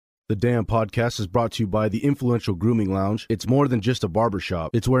The DamPodcast is brought to you by the Influential Grooming Lounge. It's more than just a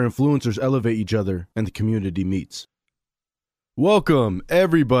barbershop. It's where influencers elevate each other and the community meets. Welcome,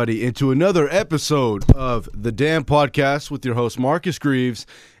 everybody, into another episode of the DamPodcast with your host, Marcus Greaves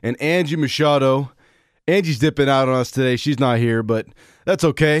and Angie Machado. Angie's dipping out on us today. She's not here, but that's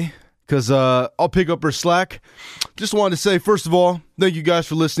okay, because I'll pick up her slack. Just wanted to say, first of all, thank you guys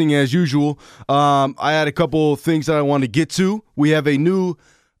for listening as usual. I had a couple things that I want to get to. We have a new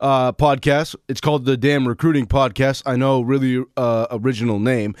podcast. It's called the Damn Recruiting Podcast. I know, really original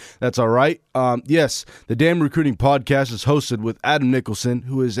name. That's all right. Yes, the Damn Recruiting Podcast is hosted with Adam Nicholson,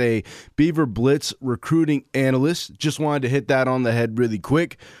 who is a Beaver Blitz recruiting analyst. Just wanted to hit that on the head really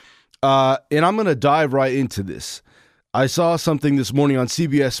quick. And I'm going to dive right into this. I saw something this morning on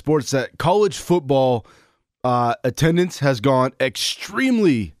CBS Sports that college football attendance has gone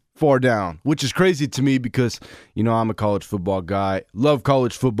extremely far down, which is crazy to me because, you know, I'm a college football guy. Love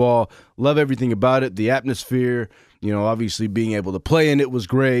college football. Love everything about it. The atmosphere, you know, obviously being able to play in it was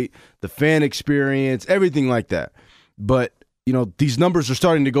great. The fan experience, everything like that. But, you know, these numbers are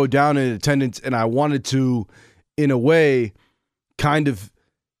starting to go down in attendance, and I wanted to, in a way, kind of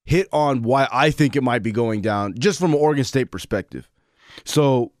hit on why I think it might be going down, just from an Oregon State perspective.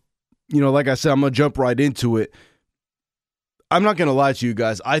 So, you know, like I said, I'm going to jump right into it. I'm not going to lie to you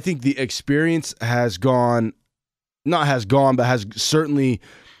guys. I think the experience but has certainly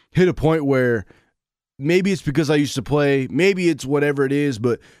hit a point where maybe it's because I used to play, maybe it's whatever it is,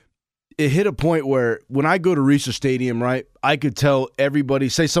 but it hit a point where when I go to Reser Stadium, right, I could tell everybody,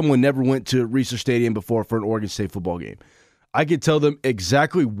 say someone never went to Reser Stadium before for an Oregon State football game. I could tell them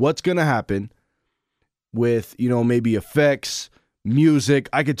exactly what's going to happen with, you know, maybe effects, music.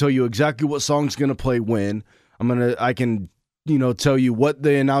 I could tell you exactly what song's going to play when. I can, you know, tell you what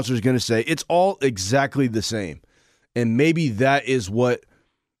the announcer is going to say. It's all exactly the same. And maybe that is what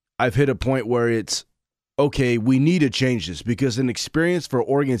I've hit a point where it's, okay, we need to change this, because an experience for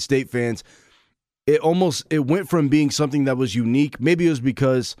Oregon State fans, it went from being something that was unique. Maybe it was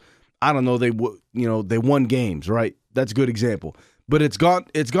because, I don't know, they won games, right? That's a good example. But it's gone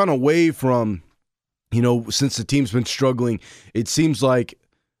away from, you know, since the team's been struggling, it seems like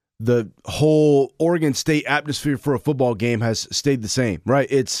the whole Oregon State atmosphere for a football game has stayed the same, right?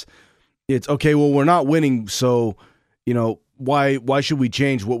 It's okay, well, we're not winning, so, you know, why should we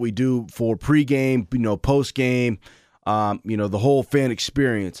change what we do for pregame, you know, postgame, you know, the whole fan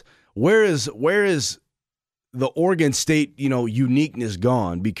experience? Where is the Oregon State, you know, uniqueness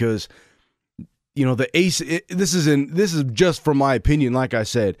gone? Because, you know, the AC, this is just from my opinion, like I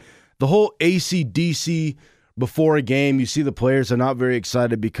said, the whole AC/DC before a game, you see the players are not very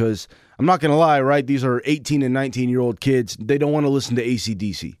excited because, I'm not going to lie, right? These are 18 and 19-year-old kids. They don't want to listen to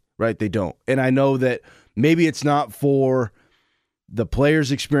AC/DC, right? They don't. And I know that maybe it's not for the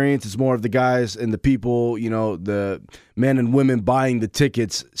players' experience. It's more of the guys and the people, you know, the men and women buying the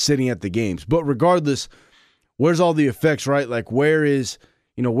tickets, sitting at the games. But regardless, where's all the effects, right? Like, where's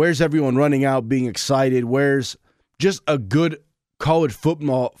everyone running out, being excited? Where's just a good college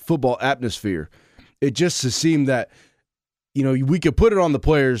football atmosphere? It just seemed that, you know, we could put it on the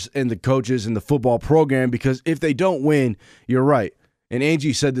players and the coaches and the football program, because if they don't win, you're right. And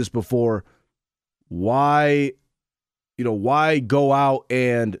Angie said this before, why go out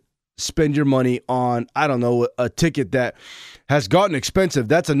and spend your money on, I don't know, a ticket that has gotten expensive?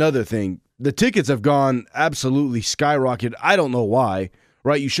 That's another thing. The tickets have gone absolutely skyrocketed. I don't know why,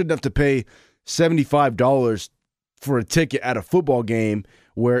 right? You shouldn't have to pay $75 for a ticket at a football game,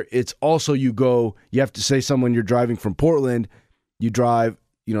 where it's also you have to say someone, you're driving from Portland, you drive,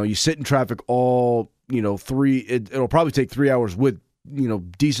 you know, you sit in traffic all, you know, it'll probably take 3 hours with, you know,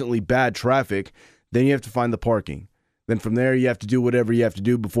 decently bad traffic. Then you have to find the parking. Then from there, you have to do whatever you have to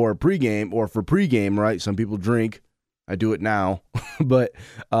do before a pregame or for pregame, right? Some people drink. I do it now. But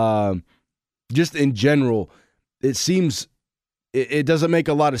just in general, it seems it doesn't make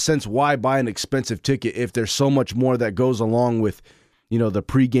a lot of sense. Why buy an expensive ticket if there's so much more that goes along with, you know, the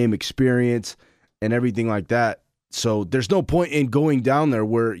pregame experience and everything like that? So there's no point in going down there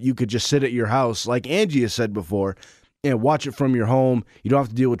where you could just sit at your house, like Angie has said before, and watch it from your home. You don't have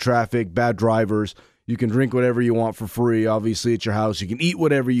to deal with traffic, bad drivers. You can drink whatever you want for free, obviously, at your house. You can eat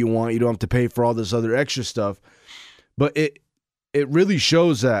whatever you want. You don't have to pay for all this other extra stuff. But it really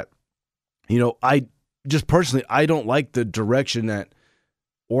shows that, you know, I don't like the direction that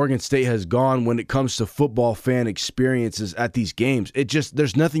Oregon State has gone when it comes to football fan experiences at these games.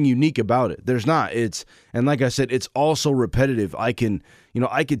 There's nothing unique about it. There's not. And like I said, it's also repetitive. I could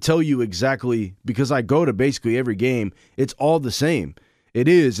tell you exactly, because I go to basically every game, it's all the same. It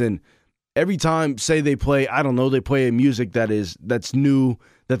is. And every time, say they play, I don't know, they play a music that's new,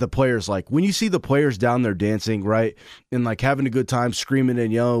 that the players like. When you see the players down there dancing, right, and like having a good time, screaming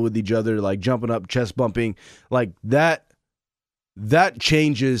and yelling with each other, like jumping up, chest bumping, like that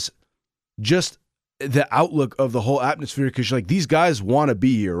changes just the outlook of the whole atmosphere, because like these guys want to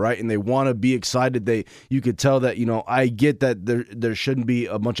be here, right? And they want to be excited. You could tell that, I get that there shouldn't be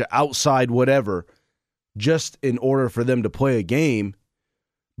a bunch of outside whatever just in order for them to play a game.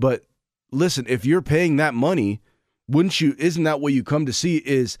 But listen, if you're paying that money, isn't that what you come to see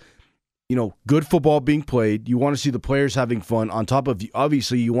is, good football being played. You want to see the players having fun. On top of,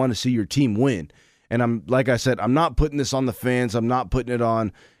 obviously, you want to see your team win. And like I said, I'm not putting this on the fans. I'm not putting it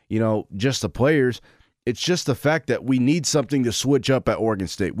on, just the players. It's just the fact that we need something to switch up at Oregon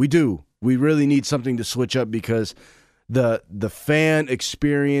State. We do. We really need something to switch up because the fan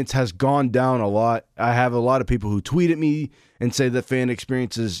experience has gone down a lot. I have a lot of people who tweet at me and say the fan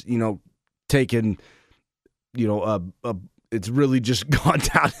experience is, taken, it's really just gone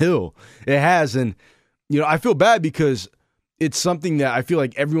downhill. It has. And, I feel bad because it's something that I feel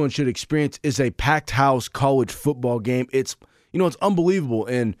like everyone should experience is a packed house college football game. It's unbelievable.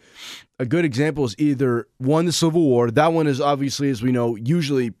 And a good example is either one, the Civil War. That one is obviously, as we know,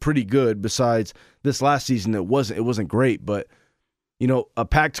 usually pretty good. Besides this last season, it wasn't great. But, a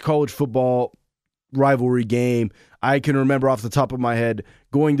packed college football rivalry game. I can remember off the top of my head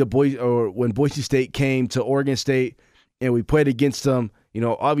going to when Boise State came to Oregon State and we played against them.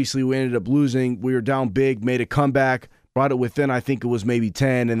 Obviously we ended up losing. We were down big, made a comeback, brought it within, I think it was maybe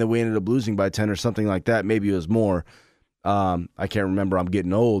 10, and then we ended up losing by 10 or something like that. Maybe it was more. I can't remember. I'm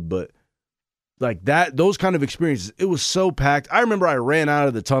getting old, but like that, those kind of experiences, it was so packed. I remember I ran out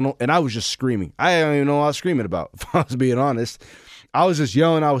of the tunnel and I was just screaming. I don't even know what I was screaming about, if I was being honest. I was just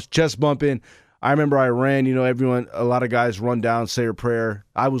yelling. I was chest bumping. I remember I ran, a lot of guys run down, say a prayer.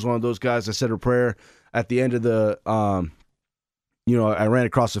 I was one of those guys that said a prayer at the end of the, I ran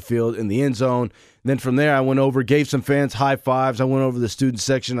across the field in the end zone. Then from there, I went over, gave some fans high fives. I went over to the student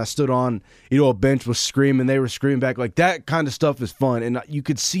section. I stood on, a bench, was screaming. They were screaming back. Like that kind of stuff is fun. And you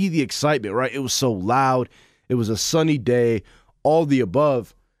could see the excitement, right? It was so loud. It was a sunny day, all the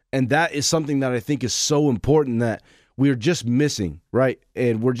above. And that is something that I think is so important that we're just missing, right?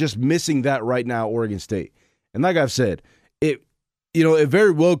 And we're just missing that right now at Oregon State. And like I've said, it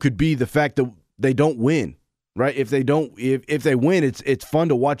very well could be the fact that they don't win, right? If they win, it's fun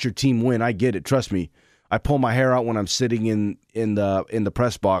to watch your team win. I get it. Trust me. I pull my hair out when I'm sitting in the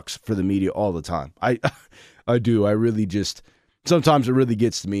press box for the media all the time. I do. I really just, sometimes it really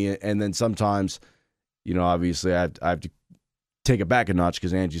gets to me. And then sometimes, obviously I have to take it back a notch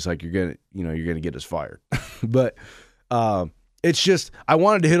because Angie's like, you're going to get us fired. But it's just, I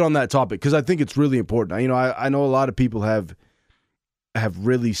wanted to hit on that topic because I think it's really important. I know a lot of people have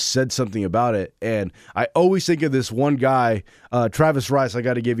really said something about it, and I always think of this one guy, Travis Rice. I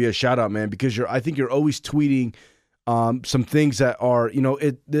got to give you a shout out, man, because I think you're always tweeting some things that are,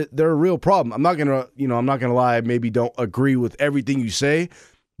 they're a real problem. I'm not gonna lie. I maybe don't agree with everything you say,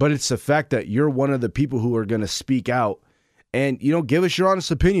 but it's the fact that you're one of the people who are going to speak out and give us your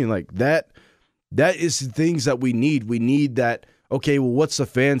honest opinion. Like that is the things that we need. We need that. Okay, well, what's the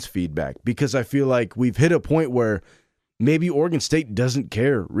fans' feedback? Because I feel like we've hit a point where maybe Oregon State doesn't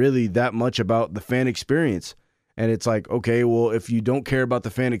care really that much about the fan experience. And it's like, okay, well, if you don't care about the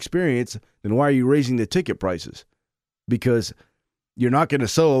fan experience, then why are you raising the ticket prices? Because you're not going to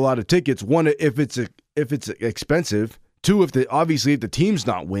sell a lot of tickets. One, if it's expensive. Two, if the team's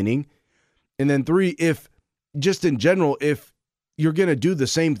not winning. And then three, if just in general, if you're going to do the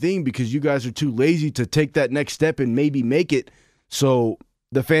same thing because you guys are too lazy to take that next step and maybe make it so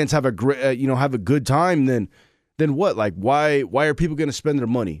the fans have a great, have a good time, then what? Like, why are people going to spend their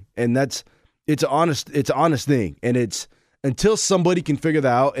money? And it's an honest thing. And it's until somebody can figure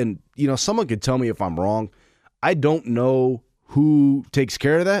that out. And, someone could tell me if I'm wrong. I don't know who takes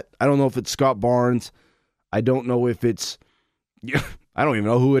care of that. I don't know if it's Scott Barnes. I don't know if it's, I don't even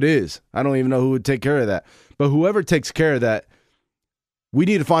know who it is. I don't even know who would take care of that. But whoever takes care of that, we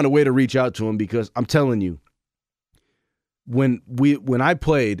need to find a way to reach out to him, because I'm telling you, when I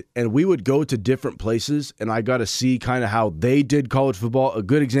played and we would go to different places and I got to see kind of how they did college football. A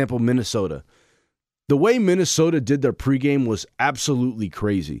good example, Minnesota. The way Minnesota did their pregame was absolutely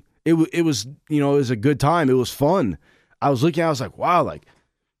crazy. It was a good time. It was fun. I was looking, I was like, wow, like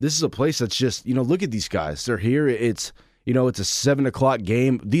this is a place that's just, look at these guys. They're here. It's a 7:00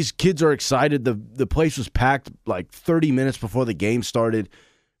 game. These kids are excited. The place was packed like 30 minutes before the game started.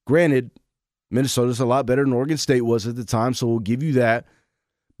 Granted, Minnesota's a lot better than Oregon State was at the time, so we'll give you that.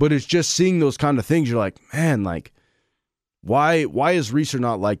 But it's just seeing those kind of things. You're like, man, like, why is Reeser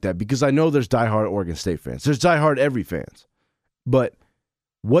not like that? Because I know there's diehard Oregon State fans. There's diehard every fans. But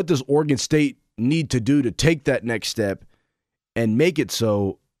what does Oregon State need to do to take that next step and make it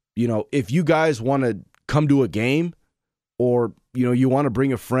so, if you guys want to come to a game or, you want to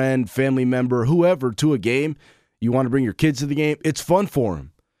bring a friend, family member, whoever to a game, you want to bring your kids to the game, it's fun for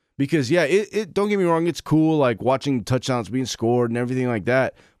them. Because, it don't get me wrong, it's cool, like watching touchdowns being scored and everything like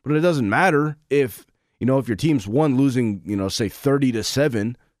that. But it doesn't matter if your team's losing, say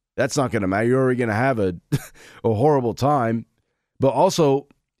 30-7, that's not going to matter. You're already going to have a horrible time. But also,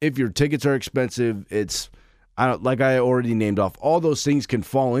 if your tickets are expensive, like I already named off, all those things can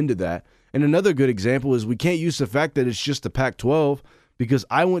fall into that. And another good example is we can't use the fact that it's just the Pac-12, because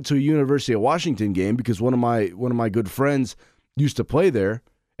I went to a University of Washington game because one of my good friends used to play there,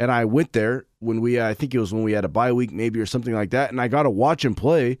 and I went there I think it was when we had a bye week maybe or something like that, and I got to watch him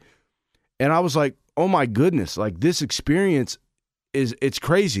play, and I was like, oh my goodness, like this experience it's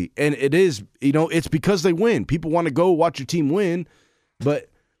crazy. And it is, it's because they win. People want to go watch your team win, but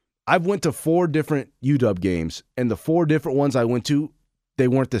I've went to 4 different UW games, and the 4 different ones I went to, they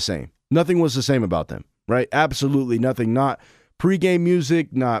weren't the same. Nothing was the same about them, right? Absolutely nothing. Not pregame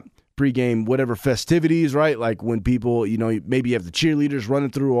music, not pregame whatever festivities, right? Like when people, maybe you have the cheerleaders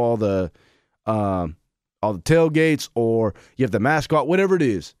running through all the tailgates, or you have the mascot, whatever it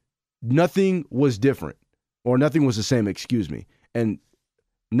is. Nothing was different, or nothing was the same, excuse me. And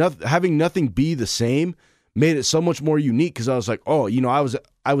having nothing be the same made it so much more unique, because I was like, oh,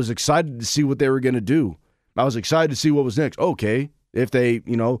 I was excited to see what they were going to do. I was excited to see what was next. Okay, if they,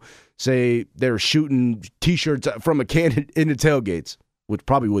 say they were shooting T-shirts from a cannon into tailgates, which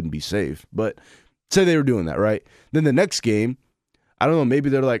probably wouldn't be safe, but say they were doing that, right? Then the next game, I don't know, maybe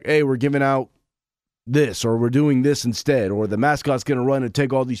they're like, hey, we're giving out this, or we're doing this instead, or the mascot's going to run and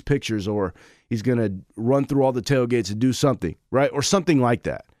take all these pictures, or he's going to run through all the tailgates and do something, right? Or something like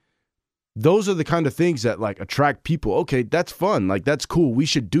that. Those are the kind of things that like attract people. Okay, that's fun. Like, that's cool. We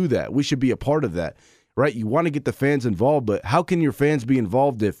should do that. We should be a part of that, right? You want to get the fans involved, but how can your fans be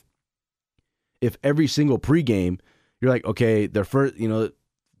involved if every single pregame you're like, okay, their first,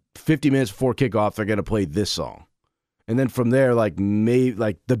 50 minutes before kickoff, they're going to play this song. And then from there, like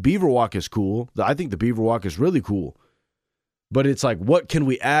the Beaver Walk is cool. I think the Beaver Walk is really cool. But it's like, what can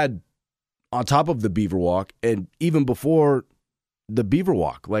we add on top of the Beaver Walk? And even before the Beaver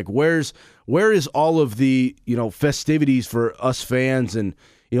Walk, like where is all of the, festivities for us fans and,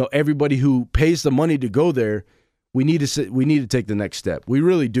 everybody who pays the money to go there? We need to take the next step. We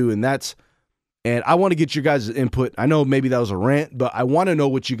really do. And I want to get your guys' input. I know maybe that was a rant, but I want to know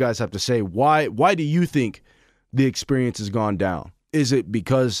what you guys have to say. Why do you think the experience has gone down? Is it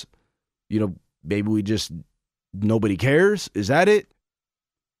because, maybe nobody cares? Is that it?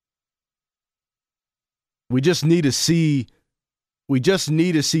 We just need to see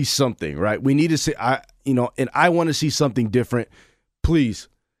something, right? We need to see, and I want to see something different. Please,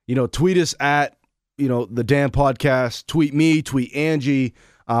 tweet us at, the DamPodcast, tweet me, tweet Angie,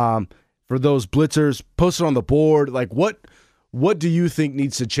 for those blitzers, post it on the board. Like what do you think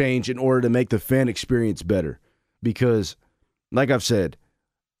needs to change in order to make the fan experience better? Because, like I've said,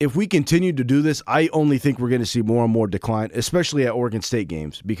 if we continue to do this, I only think we're going to see more and more decline, especially at Oregon State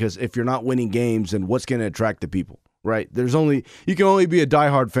games. Because if you're not winning games, then what's going to attract the people, right? You can only be a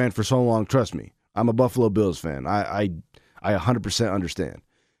diehard fan for so long. Trust me, I'm a Buffalo Bills fan. I 100% understand.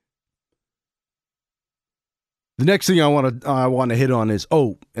 The next thing I want to hit on is,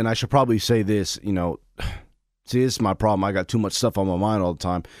 and I should probably say this. See, this is my problem. I got too much stuff on my mind all the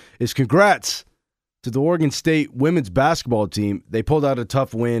time. Is congrats to the Oregon State women's basketball team. They pulled out a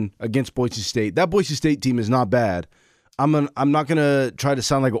tough win against Boise State. That Boise State team is not bad. I'm not gonna try to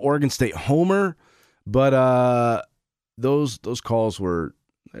sound like an Oregon State homer, but those calls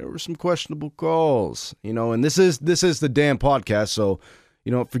there were some questionable calls, and this is the damn podcast, so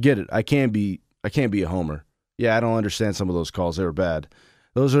forget it. I can't be a homer. Yeah, I don't understand some of those calls. They were bad.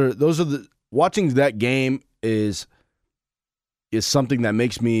 Those are watching that game is something that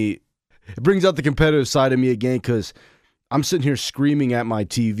makes me. It brings out the competitive side of me again, because I'm sitting here screaming at my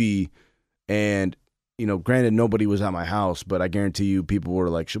TV, and, granted, nobody was at my house, but I guarantee you people were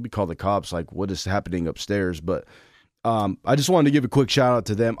like, should we call the cops? Like, what is happening upstairs? But I just wanted to give a quick shout out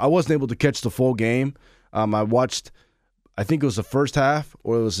to them. I wasn't able to catch the full game. I watched, I think it was the first half,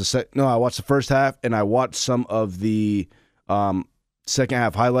 or it was I watched the first half, and I watched some of the second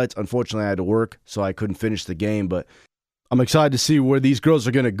half highlights. Unfortunately, I had to work, so I couldn't finish the game, but I'm excited to see where these girls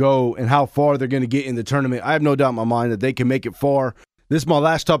are going to go and how far they're going to get in the tournament. I have no doubt in my mind that they can make it far. This is my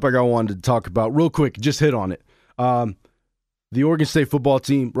last topic I wanted to talk about real quick. Just hit on it. The Oregon State football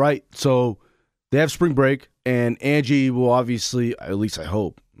team, right? So they have spring break, and Angie will obviously, at least I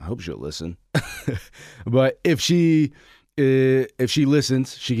hope she'll listen. But if she if she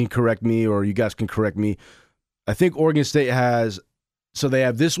listens, she can correct me, or you guys can correct me. I think Oregon State so they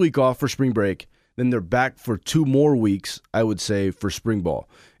have this week off for spring break, then they're back for 2 more weeks, I would say, for spring ball.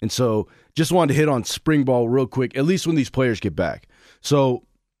 And so just wanted to hit on spring ball real quick, at least when these players get back. So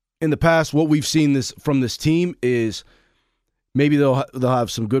in the past, what we've seen from this team is maybe they'll have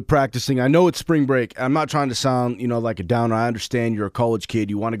some good practicing. I know it's spring break. I'm not trying to sound, like a downer. I understand you're a college kid.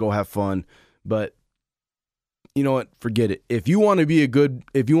 You want to go have fun, but you know what? Forget it. If you want to be a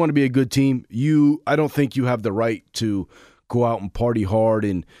good team, I don't think you have the right to go out and party hard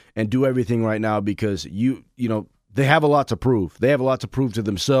and do everything right now, because they have a lot to prove. They have a lot to prove to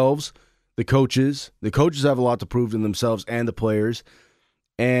themselves, the coaches. The coaches have a lot to prove to themselves and the players.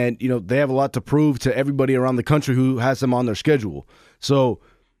 And, they have a lot to prove to everybody around the country who has them on their schedule. So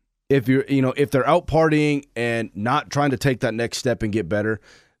if if they're out partying and not trying to take that next step and get better,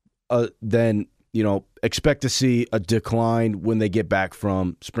 then, expect to see a decline when they get back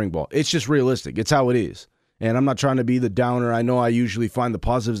from spring ball. It's just realistic. It's how it is. And I'm not trying to be the downer. I know I usually find the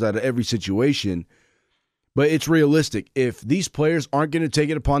positives out of every situation, but it's realistic. If these players aren't going to take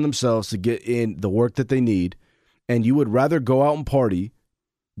it upon themselves to get in the work that they need, and you would rather go out and party,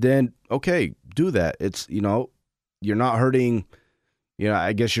 then okay, do that. It's, you're not hurting,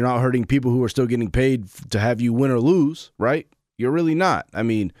 I guess you're not hurting people who are still getting paid to have you win or lose, right? You're really not. I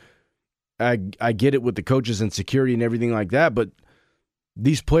mean, I get it with the coaches and security and everything like that, but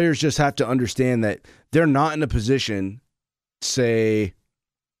these players just have to understand that they're not in a position, say,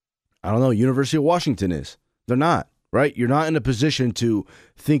 I don't know, University of Washington is. They're not, right? You're not in a position to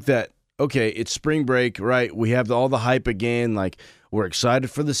think that, okay, it's spring break, right? We have all the hype again, like we're excited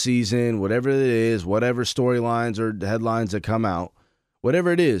for the season, whatever it is, whatever storylines or headlines that come out,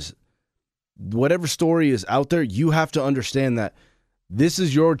 whatever it is, whatever story is out there, you have to understand that this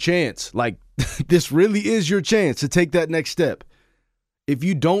is your chance. Like, this really is your chance to take that next step. If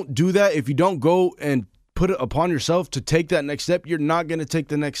you don't do that, if you don't go and put it upon yourself to take that next step, you're not going to take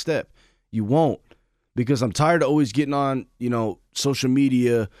the next step. You won't, because I'm tired of always getting on, social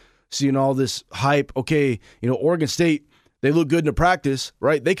media, seeing all this hype. Okay, Oregon State, they look good in the practice,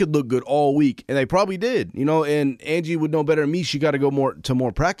 right? They could look good all week, and they probably did, and Angie would know better than me. She got to go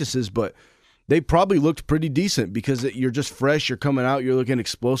more practices, but they probably looked pretty decent because you're just fresh, you're coming out, you're looking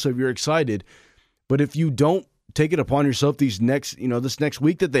explosive, you're excited. But if you don't take it upon yourself this next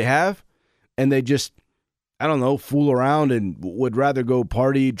week that they have, and they just, I don't know, fool around and would rather go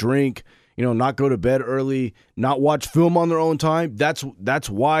party, drink, not go to bed early, not watch film on their own time, that's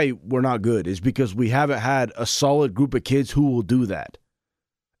why we're not good, is because we haven't had a solid group of kids who will do that.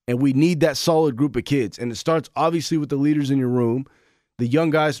 And we need that solid group of kids. And it starts obviously with the leaders in your room, the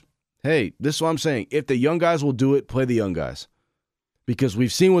young guys. Hey, this is what I'm saying. If the young guys will do it, play the young guys. Because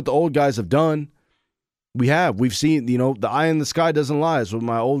we've seen what the old guys have done. We've seen, the eye in the sky doesn't lie. It's what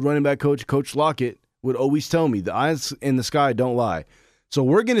my old running back coach, Coach Lockett, would always tell me. The eyes in the sky don't lie. So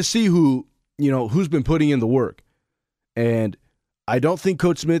we're going to see who's been putting in the work. And I don't think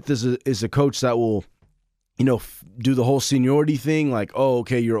Coach Smith is a coach that will, do the whole seniority thing. Like, oh,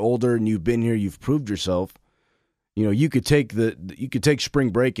 okay, you're older and you've been here, you've proved yourself. You could take spring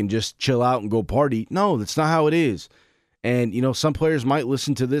break and just chill out and go party. No, that's not how it is. And, some players might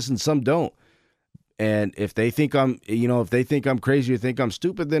listen to this and some don't. And if they think I'm crazy or think I'm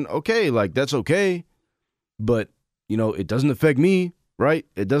stupid, then okay, like that's okay. But, it doesn't affect me, right?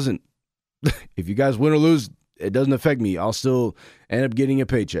 It doesn't. If you guys win or lose, it doesn't affect me. I'll still end up getting a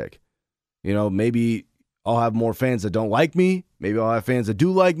paycheck. Maybe I'll have more fans that don't like me. Maybe I'll have fans that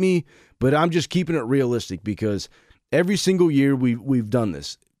do like me. But I'm just keeping it realistic, because every single year we've done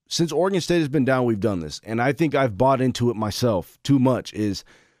this. Since Oregon State has been down, we've done this. And I think I've bought into it myself too much. Is,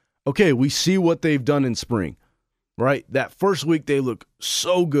 okay, we see what they've done in spring, right? That first week they look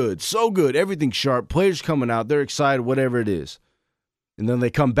so good, everything's sharp, players coming out, they're excited, whatever it is. And then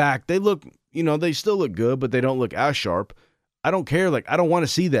they come back, they look, they still look good, but they don't look as sharp. I don't care. Like, I don't want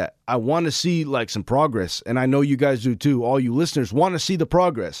to see that. I want to see, like, some progress. And I know you guys do too. All you listeners want to see the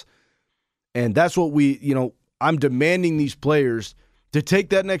progress. And that's what I'm demanding these players to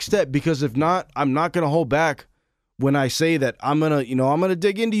take that next step, because if not, I'm not going to hold back when I say that I'm going to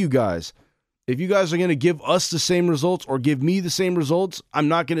dig into you guys. If you guys are going to give us the same results or give me the same results, I'm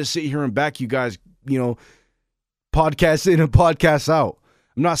not going to sit here and back you guys, podcast in and podcast out.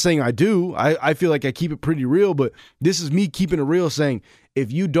 I'm not saying I do. I feel like I keep it pretty real, but this is me keeping it real, saying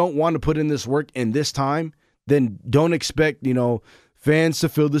if you don't want to put in this work in this time, then don't expect, fans to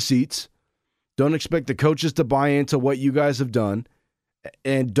fill the seats. Don't expect the coaches to buy into what you guys have done.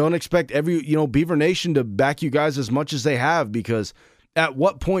 And don't expect every, Beaver Nation to back you guys as much as they have, because at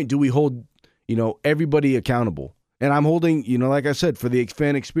what point do we hold, everybody accountable? And I'm holding, like I said, for the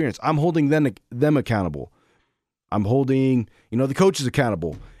fan experience, I'm holding them accountable. I'm holding, the coaches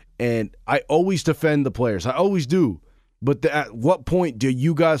accountable. And I always defend the players. I always do. But at what point do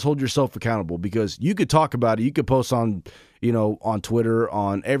you guys hold yourself accountable? Because you could talk about it. You could post on, on Twitter,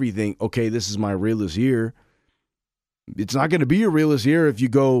 on everything. Okay, this is my realest year. It's not going to be your realest year if you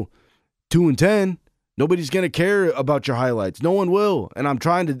go 2-10. Nobody's going to care about your highlights. No one will. And I'm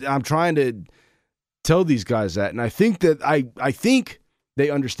trying to tell these guys that. And I think that I think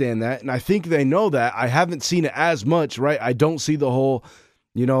they understand that. And I think they know that. I haven't seen it as much, right? I don't see the whole,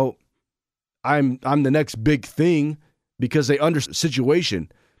 I'm the next big thing, because they understand the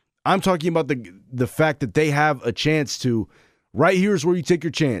situation. I'm talking about the fact that they have a chance to, right here is where you take your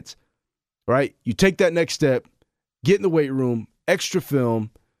chance, right? You take that next step, get in the weight room, extra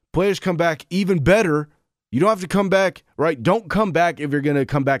film, players come back even better. You don't have to come back, right? Don't come back if you're going to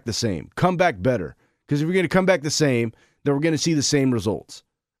come back the same. Come back better. Because if you're going to come back the same, then we're going to see the same results.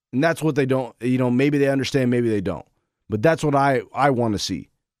 And that's what they don't, maybe they understand, maybe they don't. But that's what I want to see.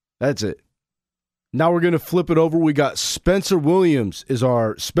 That's it. Now we're going to flip it over. We got Spencer Williams is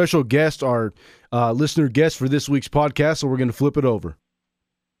our special guest, our listener guest for this week's podcast, so we're going to flip it over.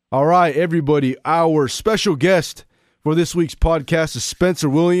 All right, everybody, our special guest for this week's podcast is Spencer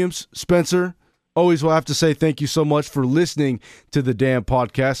Williams. Spencer, always will have to say thank you so much for listening to the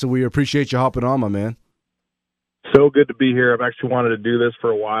DamPodcast, and we appreciate you hopping on, my man. So good to be here. I've actually wanted to do this for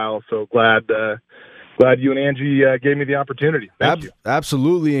a while, so glad you and Angie gave me the opportunity. Thank you.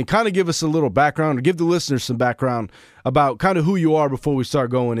 Absolutely. And kind of give us a little background, or give the listeners some background about kind of who you are before we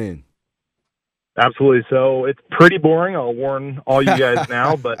start going in. Absolutely. So it's pretty boring. I'll warn all you guys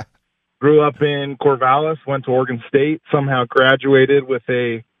now, but grew up in Corvallis, went to Oregon State, somehow graduated with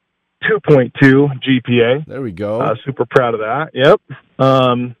a 2.2 GPA. There we go. Super proud of that. Yep.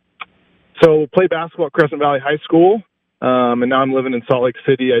 So played basketball at Crescent Valley High School, and now I'm living in Salt Lake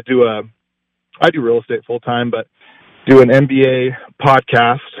City. I do real estate full time, but do an NBA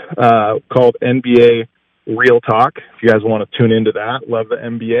podcast called NBA Real Talk. If you guys want to tune into that, love the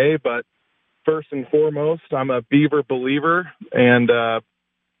NBA. But first and foremost, I'm a Beaver believer and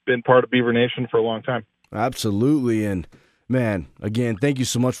been part of Beaver Nation for a long time. Absolutely, and man, again, thank you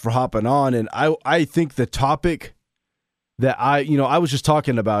so much for hopping on. And I think the topic that I was just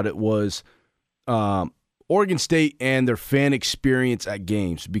talking about it was Oregon State and their fan experience at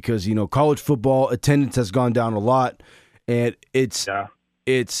games, because college football attendance has gone down a lot, and it's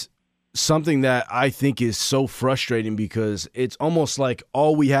something that I think is so frustrating, because it's almost like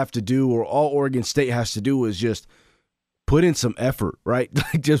all we have to do, or all Oregon State has to do, is just put in some effort, right?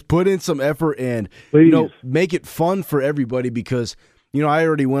 Just put in some effort and make it fun for everybody, because I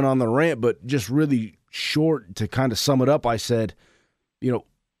already went on the rant, but just really short to kind of sum it up, I said,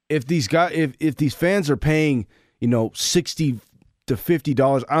 if these fans are paying, $60 to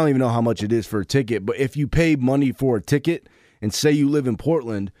 $50, I don't even know how much it is for a ticket, but if you pay money for a ticket and say you live in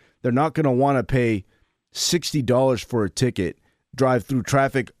Portland, they're not going to want to pay $60 for a ticket, drive through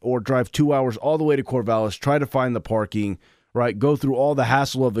traffic, or drive 2 hours all the way to Corvallis, try to find the parking, right? Go through all the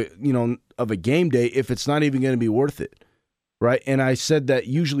hassle of a game day if it's not even going to be worth it, right? And I said that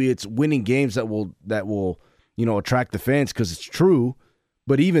usually it's winning games that will attract the fans, because it's true.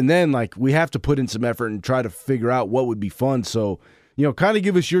 But even then, we have to put in some effort and try to figure out what would be fun. So, kind of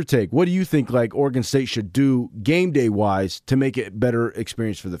give us your take. What do you think Oregon State should do game day wise to make it a better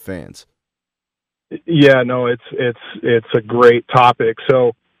experience for the fans? Yeah, no, it's a great topic.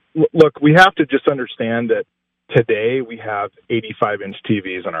 So, look, we have to just understand that today we have 85-inch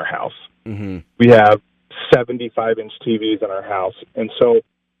TVs in our house. Mm-hmm. We have 75-inch TVs in our house. And so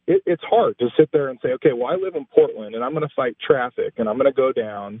it's hard to sit there and say, okay, well, I live in Portland, and I'm going to fight traffic, and I'm going to go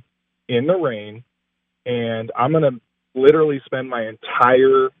down in the rain, and I'm going to literally spend my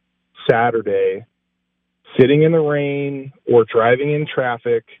entire Saturday sitting in the rain or driving in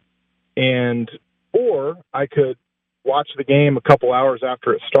traffic, or I could watch the game a couple hours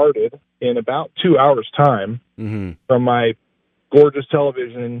after it started in about 2 hours' time from my gorgeous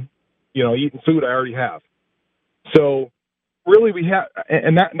television, eating food I already have. So really we have,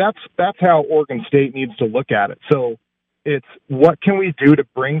 and that's how Oregon State needs to look at it. So it's what can we do to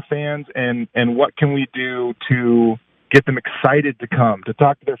bring fans, and what can we do to get them excited to come, to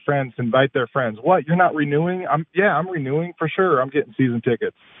talk to their friends, invite their friends. What, you're not renewing? I'm renewing for sure. I'm getting season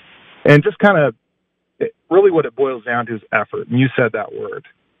tickets. And just kind of really what it boils down to is effort. And you said that word.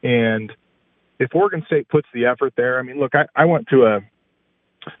 And if Oregon State puts the effort there, I mean, look, I went to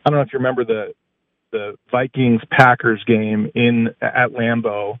I don't know if you remember the Vikings-Packers game at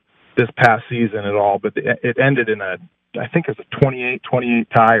Lambeau this past season at all, but it ended in I think it was a 28-28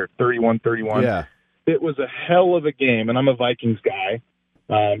 tie or 31-31. Yeah. it was a hell of a game, and I'm a Vikings guy.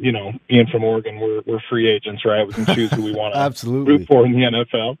 Being from Oregon, we're free agents, right? We can choose who we want to root for in the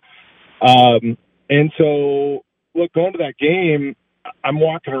NFL. And so, look, going to that game, I'm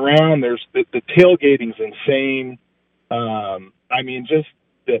walking around. There's the tailgating's insane. Just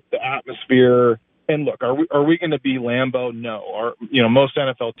the atmosphere. And look, are we going to be Lambeau? No. Most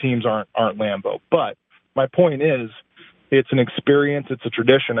NFL teams aren't Lambeau. But my point is, it's an experience. It's a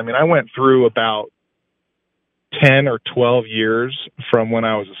tradition. I mean, I went through about 10 or 12 years from when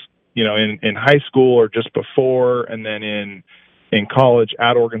I was, in high school or just before, and then in college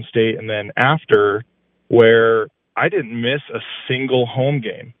at Oregon State, and then after, where I didn't miss a single home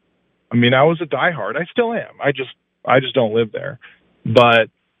game. I mean, I was a diehard. I still am. I just don't live there. But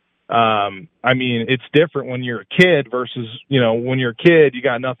it's different when you're a kid versus, when you're a kid, you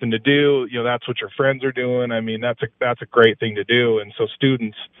got nothing to do. That's what your friends are doing. I mean, that's a great thing to do. And so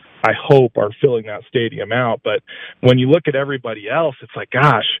students, I hope, are filling that stadium out. But when you look at everybody else, it's like,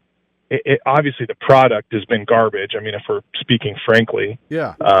 gosh, obviously the product has been garbage. I mean, if we're speaking frankly,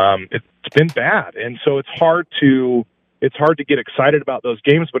 it's been bad. And so it's hard to get excited about those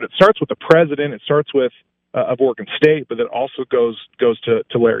games, but it starts with the president. It starts with, of Oregon State, but it also goes to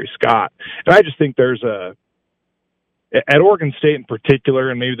Larry Scott. And I just think at Oregon State in particular,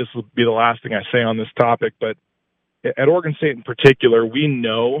 and maybe this will be the last thing I say on this topic, but at Oregon State in particular, we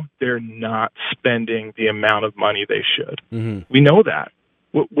know they're not spending the amount of money they should. Mm-hmm. We know that.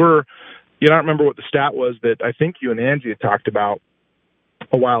 I don't remember what the stat was that I think you and Angie had talked about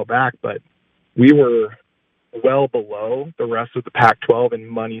a while back, but we were well below the rest of the Pac-12 in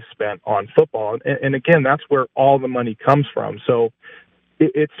money spent on football. And again, that's where all the money comes from. So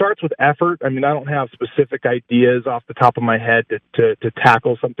it starts with effort. I mean, I don't have specific ideas off the top of my head to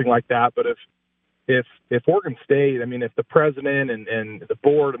tackle something like that. But if Oregon State, if the president and the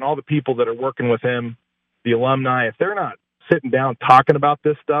board and all the people that are working with him, the alumni, if they're not sitting down talking about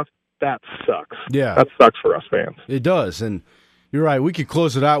this stuff, that sucks. Yeah. That sucks for us fans. It does. And you're right. We could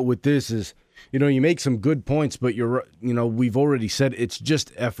close it out with this is, you make some good points, but we've already said it's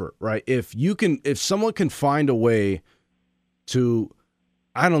just effort, right? If someone can find a way to,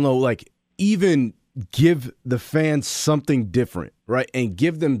 I don't know, like even give the fans something different, right? And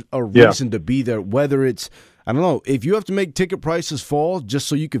give them a reason to be there, whether it's, I don't know, if you have to make ticket prices fall just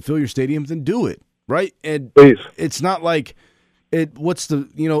so you can fill your stadium, then do it, right? And please. It's not like I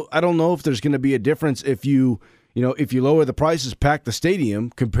don't know if there's going to be a difference if you lower the prices, pack the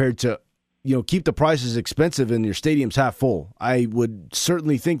stadium compared to, keep the prices expensive and your stadium's half full. I would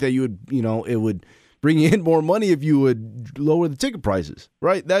certainly think that you would, it would bring in more money if you would lower the ticket prices,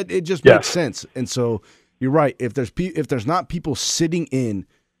 right? That it just makes sense. And so you're right. If there's not people sitting in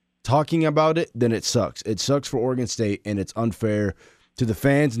talking about it, then it sucks. It sucks for Oregon State, and it's unfair to the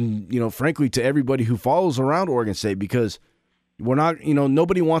fans and, frankly, to everybody who follows around Oregon State, because we're not,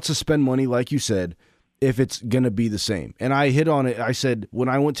 nobody wants to spend money, like you said, if it's going to be the same. And I hit on it. I said, when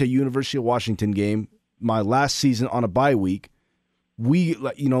I went to a University of Washington game, my last season on a bye week,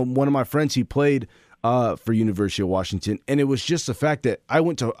 one of my friends, he played for University of Washington, and it was just the fact that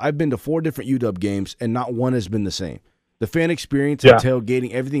I've been to 4 different UW games, and not one has been the same. The fan experience and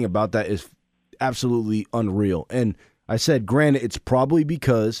tailgating, everything about that is absolutely unreal. And I said, granted, it's probably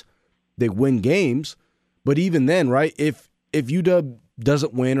because they win games, but even then, right, if UW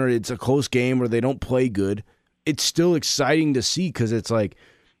doesn't win or it's a close game or they don't play good, it's still exciting to see, because it's like,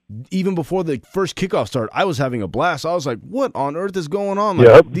 even before the first kickoff started, I was having a blast. I was like, what on earth is going on?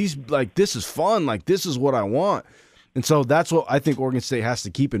 This is fun. Like, this is what I want. And so that's what I think Oregon State has to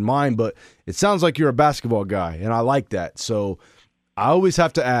keep in mind. But it sounds like you're a basketball guy, and I like that. So I always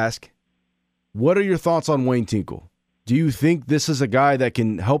have to ask, what are your thoughts on Wayne Tinkle? Do you think this is a guy that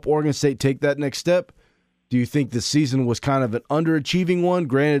can help Oregon State take that next step? Do you think the season was kind of an underachieving one,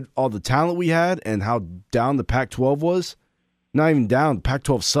 granted all the talent we had and how down the Pac-12 was? Not even down.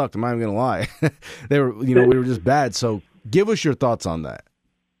 Pac-12 sucked. I'm not even going to lie. They were, we were just bad. So give us your thoughts on that.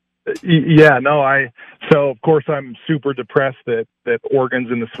 Yeah, no, so of course I'm super depressed that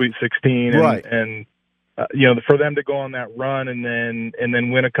Oregon's in the Sweet 16 and, right. And for them to go on that run and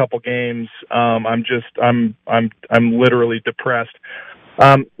then win a couple games, I'm literally depressed.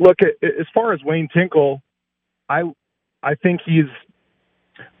 Look, as far as Wayne Tinkle, I think he's,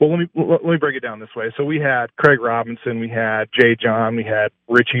 well, let me break it down this way. So we had Craig Robinson, we had Jay John, we had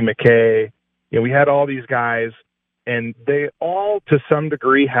Richie McKay, we had all these guys, and they all, to some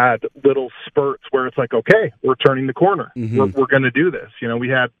degree, had little spurts where it's like, okay, we're turning the corner. Mm-hmm. We're going to do this.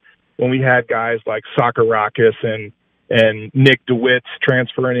 When we had guys like Sakarakis and Nick DeWitt's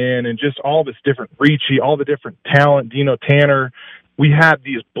transferring in, and just all this different Ricci, all the different talent, Dino Tanner, we had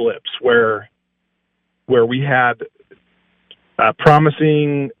these blips where where we had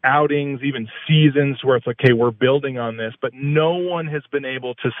promising outings, even seasons where it's like, okay, we're building on this, but no one has been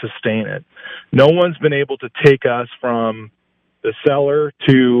able to sustain it. No one's been able to take us from the cellar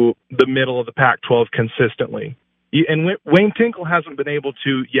to the middle of the Pac-12 consistently. And Wayne Tinkle hasn't been able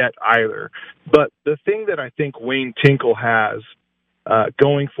to yet either. But the thing that I think Wayne Tinkle has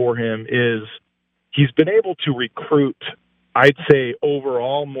going for him is he's been able to recruit, I'd say,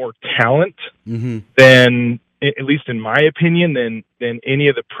 overall more talent than, at least in my opinion, than any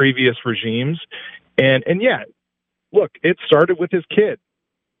of the previous regimes. And yeah, look, it started with his kid,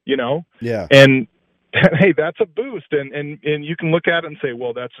 you know? Yeah. And hey, that's a boost. And you can look at it and say,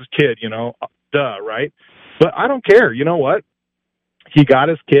 well, that's his kid, you know, duh, right? But I don't care. You know what? He got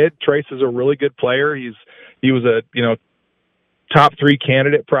his kid. Trace is a really good player. He was a, you know, top 3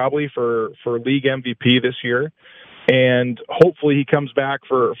 candidate probably for league MVP this year. And hopefully he comes back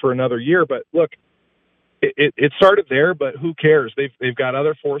for another year. But look, it started there, but who cares? They've got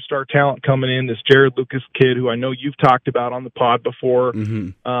other 4-star talent coming in. This Jared Lucas kid, who I know you've talked about on the pod before.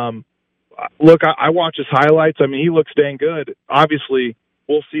 Look, I watch his highlights. I mean, he looks dang good. Obviously,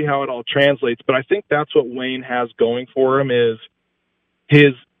 we'll see how it all translates. But I think that's what Wayne has going for him, is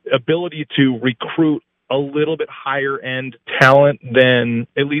his ability to recruit a little bit higher end talent than,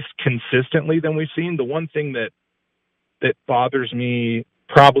 at least consistently, than we've seen. The one thing that bothers me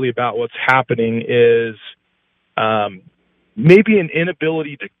probably about what's happening is maybe an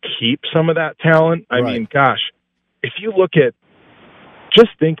inability to keep some of that talent. I mean, gosh, if you look at,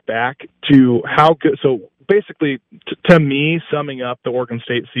 just think back to how good. So basically, to me, summing up the Oregon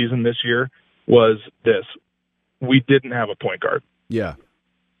State season this year was this: we didn't have a point guard. Yeah.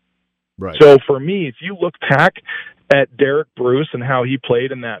 Right. So for me, if you look back at Derek Bruce and how he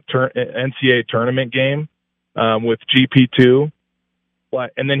played in that NCAA tournament game with GP2,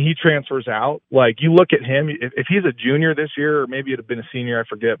 and then he transfers out, like, you look at him, if he's a junior this year, or maybe it had been a senior, I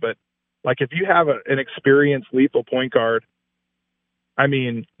forget, but like, if you have an experienced lethal point guard, I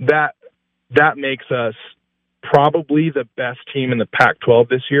mean, that makes us probably the best team in the Pac-12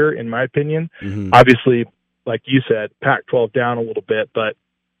 this year, in my opinion. Obviously, like you said, Pac-12 down a little bit, but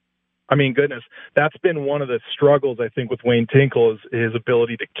I mean, goodness, that's been one of the struggles, I think, with Wayne Tinkle, is his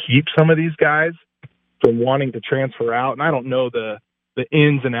ability to keep some of these guys from wanting to transfer out. And I don't know the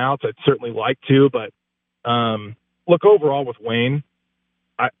ins and outs. I'd certainly like to, but look, overall with Wayne,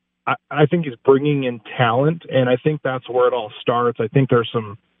 I think he's bringing in talent, and I think that's where it all starts. I think there's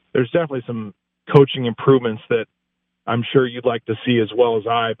definitely some coaching improvements that I'm sure you'd like to see as well as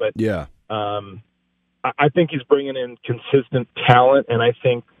I. But yeah, I think he's bringing in consistent talent, and I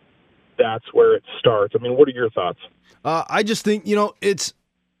think that's where it starts. I mean, what are your thoughts? I just think, you know, it's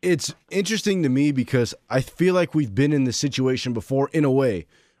interesting to me because I feel like we've been in this situation before in a way,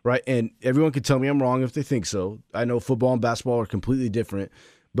 right? And everyone can tell me I'm wrong if they think so. I know football and basketball are completely different.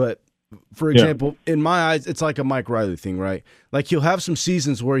 But, for example, in my eyes, it's like a Mike Riley thing, right? Like, he'll have some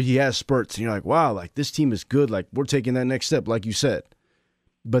seasons where he has spurts, and you're like, wow, like, this team is good. Like, we're taking that next step, like you said.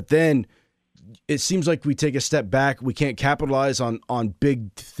 But then it seems like we take a step back. We can't capitalize on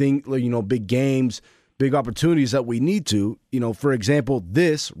big big games, big opportunities that we need to. You know, for example,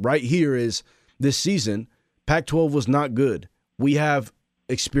 this right here is this season, Pac-12 was not good. We have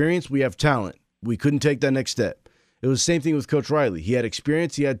experience. We have talent. We couldn't take that next step. It was the same thing with Coach Riley. He had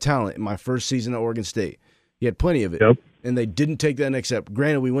experience, he had talent in my first season at Oregon State. He had plenty of it, and they didn't take that next step.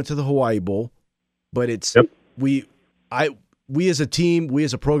 Granted, we went to the Hawaii Bowl, but it's we as a team, we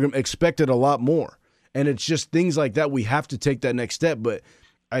as a program expected a lot more, and it's just things like that. We have to take that next step, but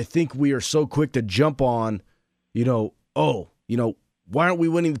I think we are so quick to jump on, why aren't we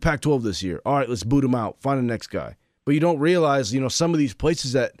winning the Pac-12 this year? All right, let's boot him out, find the next guy. But you don't realize, some of these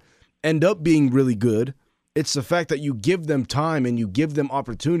places that end up being really good, it's the fact that you give them time and you give them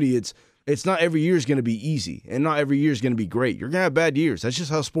opportunity. It's not every year is going to be easy, and not every year is going to be great. You're going to have bad years. That's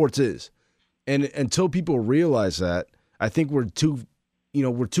just how sports is. And until people realize that, I think we're too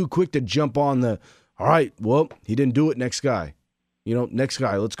quick to jump on the, all right, well, he didn't do it, next guy. Next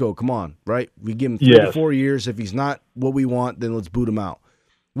guy, let's go, come on, right? We give him 3 to 4 years. If he's not what we want, then let's boot him out.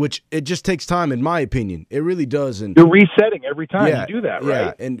 Which it just takes time, in my opinion. It really does. And you're resetting every time you do that,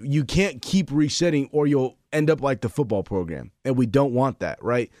 right? Yeah, and you can't keep resetting or you'll end up like the football program. And we don't want that,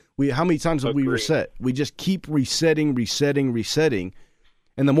 right? How many times have we reset? We just keep resetting.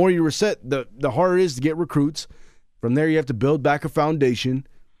 And the more you reset, the harder it is to get recruits. From there, you have to build back a foundation.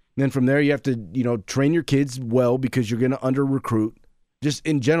 And then from there, you have to, train your kids well because you're going to under-recruit. Just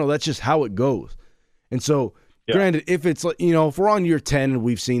in general, that's just how it goes. And so, granted, if it's, if we're on year 10 and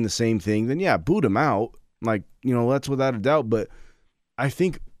we've seen the same thing, then boot them out. Like, that's without a doubt. But I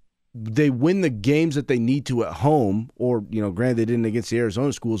think they win the games that they need to at home, or, granted they didn't against the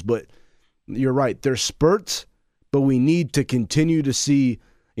Arizona schools, but you're right. There's spurts, but we need to continue to see,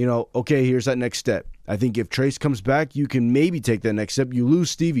 okay, here's that next step. I think if Trace comes back, you can maybe take that next step. You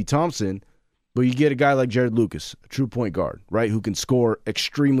lose Stevie Thompson, but you get a guy like Jared Lucas, a true point guard, right, who can score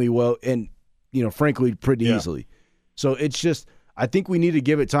extremely well and, frankly, pretty easily. So it's just, I think we need to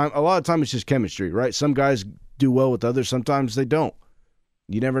give it time. A lot of time it's just chemistry, right? Some guys do well with others. Sometimes they don't.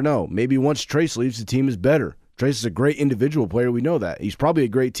 You never know. Maybe once Trace leaves, the team is better. Trace is a great individual player. We know that. He's probably a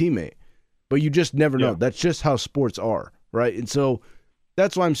great teammate. But you just never know. That's just how sports are, right? And so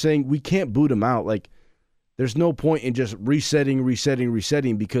that's why I'm saying we can't boot him out. Like, there's no point in just resetting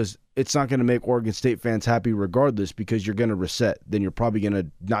because it's not going to make Oregon State fans happy regardless, because you're going to reset. Then you're probably going to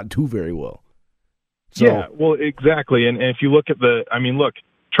not do very well. So, yeah, well, exactly. And if you look at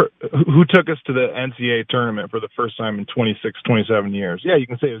who took us to the NCAA tournament for the first time in 26, 27 years? Yeah, you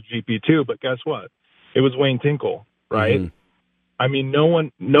can say it was GP2, but guess what? It was Wayne Tinkle, right? Mm-hmm.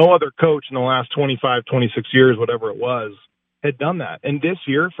 No other coach in the last 25, 26 years, whatever it was, had done that. And this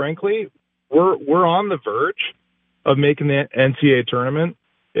year, frankly, we're on the verge of making the NCAA tournament,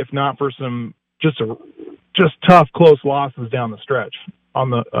 if not for some just tough, close losses down the stretch on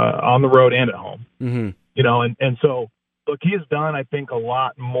the road and at home. Mm-hmm. And so, look, he's done, I think, a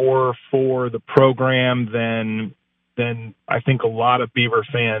lot more for the program than I think a lot of Beaver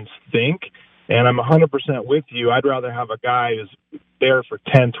fans think. And I'm 100% with you. I'd rather have a guy who's there for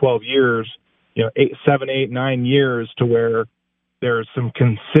 10, 12 years, 7, 8, 9 years, to where there's some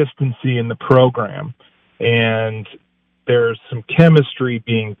consistency in the program and there's some chemistry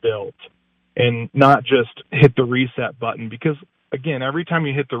being built, and not just hit the reset button. Because, again, every time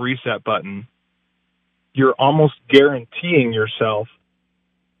you hit the reset button, you're almost guaranteeing yourself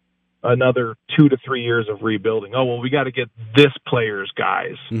another 2 to 3 years of rebuilding. Oh, well, we got to get this player's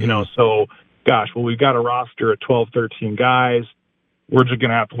guys, Mm-hmm. So, gosh, well, we've got a roster of 12, 13 guys. We're just going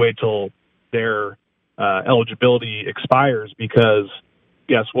to have to wait till their eligibility expires, because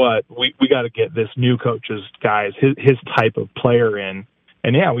guess what? We got to get this new coach's guys, his type of player in.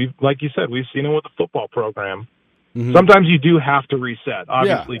 And yeah, like you said, we've seen it with the football program. Mm-hmm. Sometimes you do have to reset.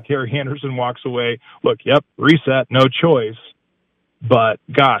 Obviously, Gary Anderson walks away. Look, reset, no choice. But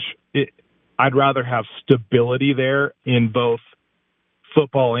gosh, I'd rather have stability there in both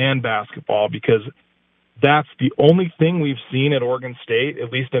football and basketball, because that's the only thing we've seen at Oregon State,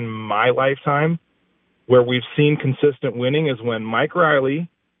 at least in my lifetime, where we've seen consistent winning, is when Mike Riley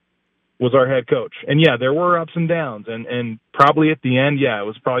was our head coach. And yeah, there were ups and downs, and probably at the end, it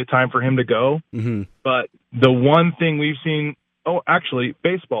was probably time for him to go. Mm-hmm. But the one thing we've seen, actually,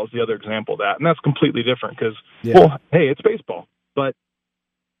 baseball is the other example of that, and that's completely different because, well, hey, it's baseball. But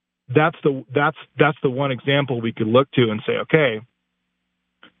that's the one example we could look to and say, okay,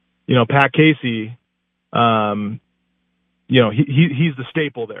 Pat Casey, he's the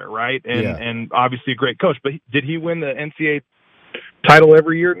staple there, right? And obviously a great coach. But did he win the NCAA title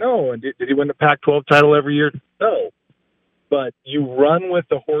every year? No. And did he win the Pac-12 title every year? No. But you run with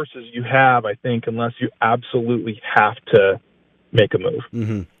the horses you have, I think, unless you absolutely have to make a move.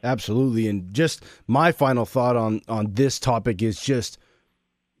 Mm-hmm. Absolutely. And just my final thought on this topic is just,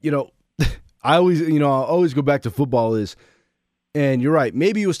 I always go back to football is, and you're right,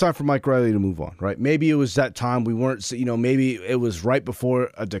 maybe it was time for Mike Riley to move on, right? Maybe it was that time we weren't, maybe it was right before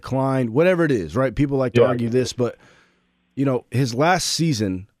a decline, whatever it is, right? People like to argue this, but, his last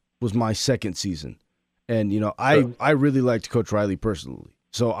season was my second season. And, I really liked Coach Riley personally.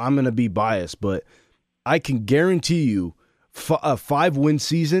 So I'm going to be biased, but I can guarantee you a 5-win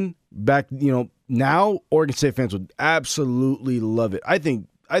season back, now Oregon State fans would absolutely love it. I think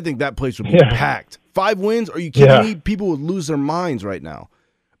that place would be packed. 5 wins? Are you kidding me? People would lose their minds right now.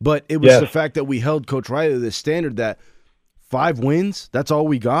 But it was the fact that we held Coach Riley to the standard that 5 wins, that's all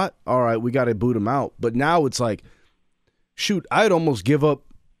we got? All right, we got to boot him out. But now it's like, shoot, I'd almost give up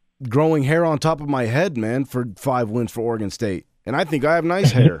growing hair on top of my head, man, for 5 wins for Oregon State. And I think I have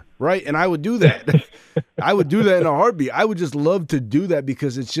nice hair, right? And I would do that. I would do that in a heartbeat. I would just love to do that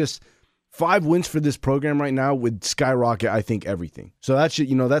because it's just 5 wins for this program right now would skyrocket, I think, everything. So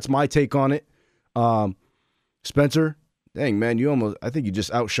that's my take on it. Spencer, dang, man, I think you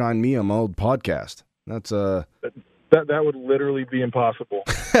just outshined me on my old podcast. That's that would literally be impossible.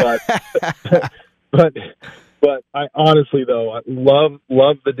 But I honestly, though, I love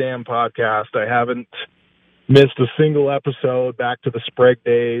the damn podcast. I haven't missed a single episode back to the Sprague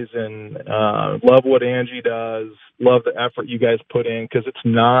days, and love what Angie does. Love the effort you guys put in, because it's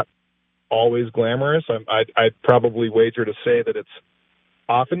not always glamorous. I'd probably wager to say that it's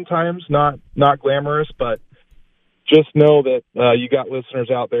oftentimes not glamorous, but just know that you got listeners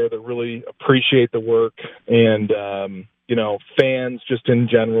out there that really appreciate the work, and fans just in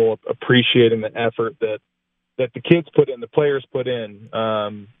general appreciating the effort that the kids put in, the players put in,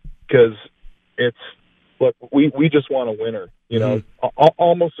 because it's, look, we just want a winner,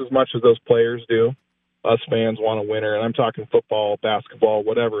 almost as much as those players do. Us fans want a winner, and I'm talking football, basketball,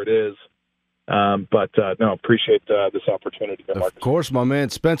 whatever it is. Appreciate this opportunity. Of course, my man.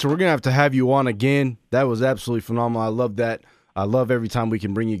 Spencer, we're going to have you on again. That was absolutely phenomenal. I love that. I love every time we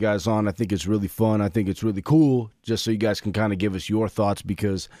can bring you guys on. I think it's really fun. I think it's really cool, just so you guys can kind of give us your thoughts,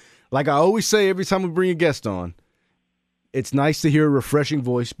 because like I always say every time we bring a guest on, it's nice to hear a refreshing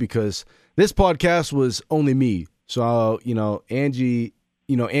voice, because this podcast was only me. So,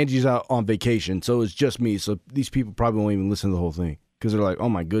 Angie's out on vacation, so it's just me. So these people probably won't even listen to the whole thing, because they're like, "Oh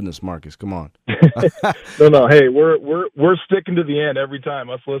my goodness, Marcus, come on." No. Hey, we're sticking to the end every time.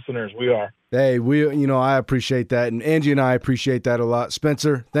 Us listeners, we are. Hey, I appreciate that, and Angie and I appreciate that a lot.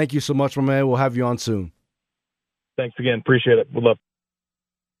 Spencer, thank you so much, my man. We'll have you on soon. Thanks again. Appreciate it. Would love.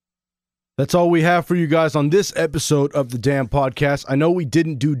 That's all we have for you guys on this episode of the Damn Podcast. I know we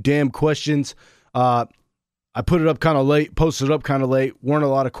didn't do damn questions. I put it up kind of late, posted it up kind of late. Weren't a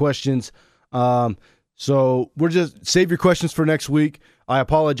lot of questions. So we're just save your questions for next week. I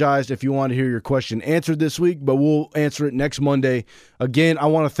apologize if you want to hear your question answered this week, but we'll answer it next Monday. Again, I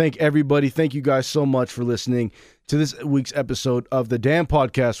want to thank everybody. Thank you guys so much for listening to this week's episode of the Damn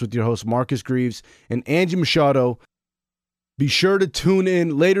Podcast with your host, Marcus Greaves and Angie Machado. Be sure to tune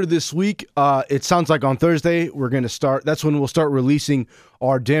in later this week. It sounds like on Thursday, that's when we'll start releasing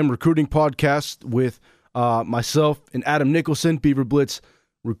our Damn Recruiting Podcast with myself and Adam Nicholson, Beaver Blitz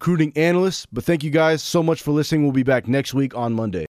recruiting analyst. But thank you guys so much for listening. We'll be back next week on Monday.